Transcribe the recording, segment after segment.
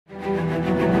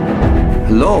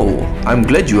Hello, I'm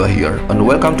glad you are here and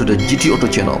welcome to the GT Auto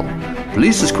channel.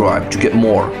 Please subscribe to get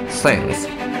more. Thanks.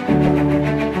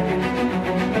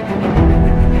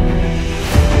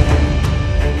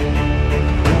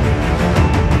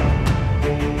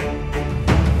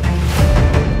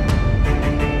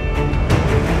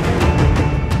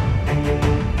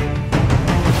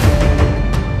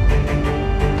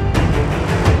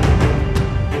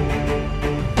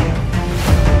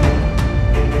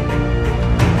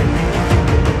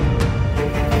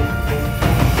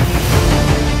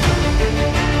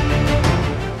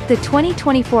 The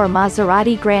 2024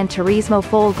 Maserati GranTurismo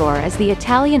Folgore is the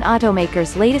Italian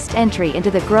automaker's latest entry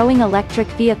into the growing electric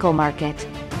vehicle market.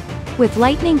 With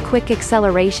lightning-quick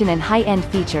acceleration and high-end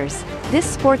features, this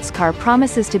sports car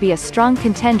promises to be a strong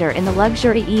contender in the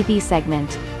luxury EV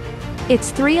segment.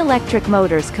 Its three electric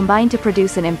motors combine to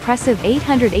produce an impressive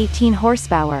 818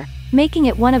 horsepower, making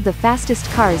it one of the fastest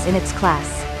cars in its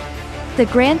class. The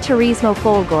GranTurismo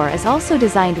Folgore is also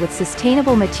designed with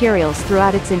sustainable materials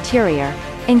throughout its interior,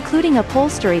 including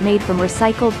upholstery made from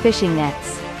recycled fishing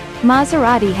nets.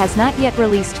 Maserati has not yet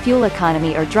released fuel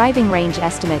economy or driving range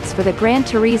estimates for the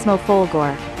GranTurismo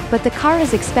Folgore, but the car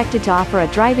is expected to offer a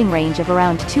driving range of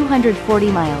around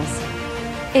 240 miles.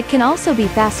 It can also be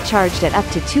fast charged at up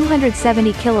to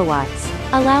 270 kilowatts,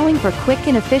 allowing for quick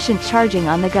and efficient charging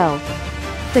on the go.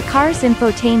 The car's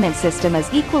infotainment system is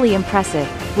equally impressive,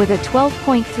 with a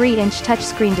 12.3-inch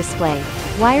touchscreen display,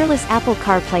 wireless Apple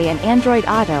CarPlay and Android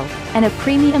Auto, and a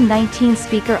premium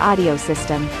 19-speaker audio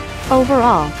system.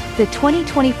 Overall, the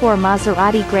 2024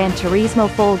 Maserati GranTurismo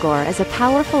Folgore is a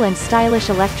powerful and stylish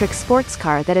electric sports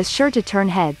car that is sure to turn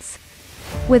heads.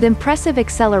 With impressive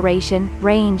acceleration,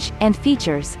 range, and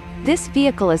features, this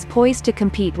vehicle is poised to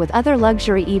compete with other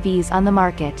luxury EVs on the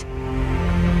market.